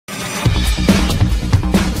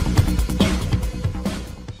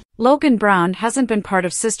Logan Brown hasn't been part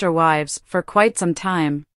of Sister Wives for quite some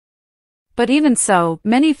time. But even so,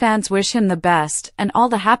 many fans wish him the best and all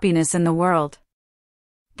the happiness in the world.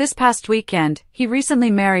 This past weekend, he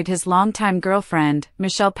recently married his longtime girlfriend,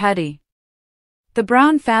 Michelle Kody. The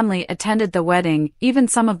Brown family attended the wedding, even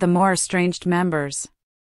some of the more estranged members.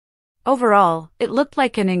 Overall, it looked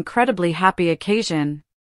like an incredibly happy occasion.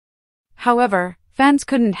 However, fans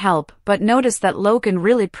couldn't help but notice that Logan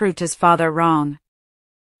really proved his father wrong.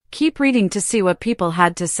 Keep reading to see what people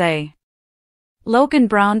had to say. Logan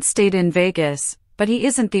Brown stayed in Vegas, but he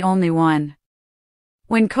isn't the only one.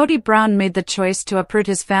 When Kody Brown made the choice to uproot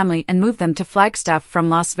his family and move them to Flagstaff from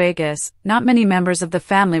Las Vegas, not many members of the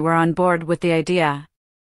family were on board with the idea.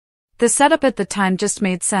 The setup at the time just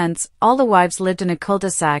made sense. All the wives lived in a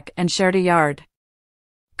cul-de-sac and shared a yard.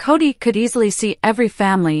 Kody could easily see every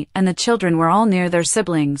family, and the children were all near their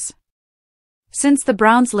siblings. Since the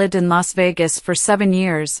Browns lived in Las Vegas for 7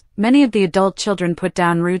 years, many of the adult children put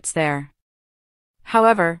down roots there.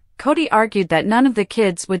 However, Kody argued that none of the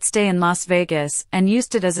kids would stay in Las Vegas and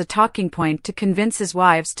used it as a talking point to convince his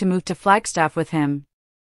wives to move to Flagstaff with him.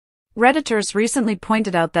 Redditors recently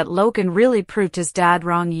pointed out that Logan really proved his dad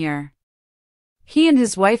wrong here. He and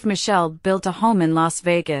his wife Michelle built a home in Las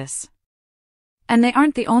Vegas. And they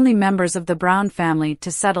aren't the only members of the Brown family to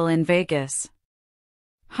settle in Vegas.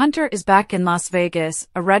 Hunter is back in Las Vegas,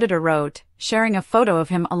 a Redditor wrote, sharing a photo of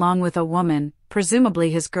him along with a woman, presumably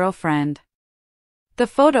his girlfriend. The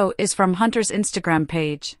photo is from Hunter's Instagram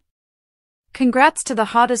page. Congrats to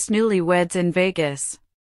the hottest newlyweds in Vegas.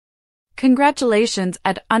 Congratulations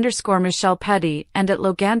at _Michelle Kody and at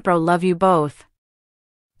Loganbro, love you both.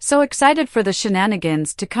 So excited for the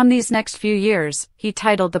shenanigans to come these next few years, he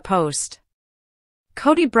titled the post.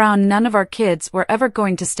 Kody Brown, none of our kids were ever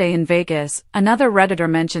going to stay in Vegas, another Redditor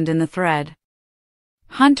mentioned in the thread.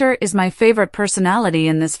 Hunter is my favorite personality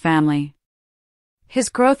in this family. His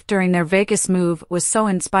growth during their Vegas move was so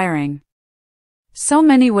inspiring. So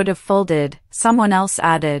many would have folded, someone else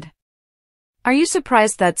added. Are you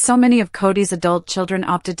surprised that so many of Kody's adult children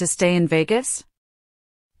opted to stay in Vegas?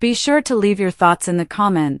 Be sure to leave your thoughts in the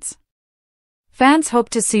comments. Fans hope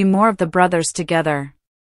to see more of the brothers together.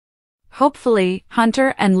 Hopefully,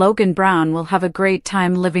 Hunter and Logan Brown will have a great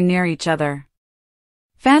time living near each other.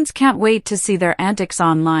 Fans can't wait to see their antics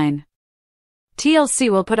online. TLC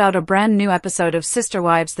will put out a brand new episode of Sister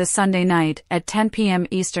Wives this Sunday night at 10 p.m.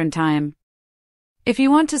 Eastern Time. If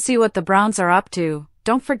you want to see what the Browns are up to,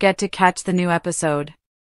 don't forget to catch the new episode.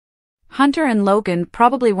 Hunter and Logan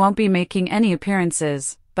probably won't be making any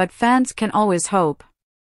appearances, but fans can always hope.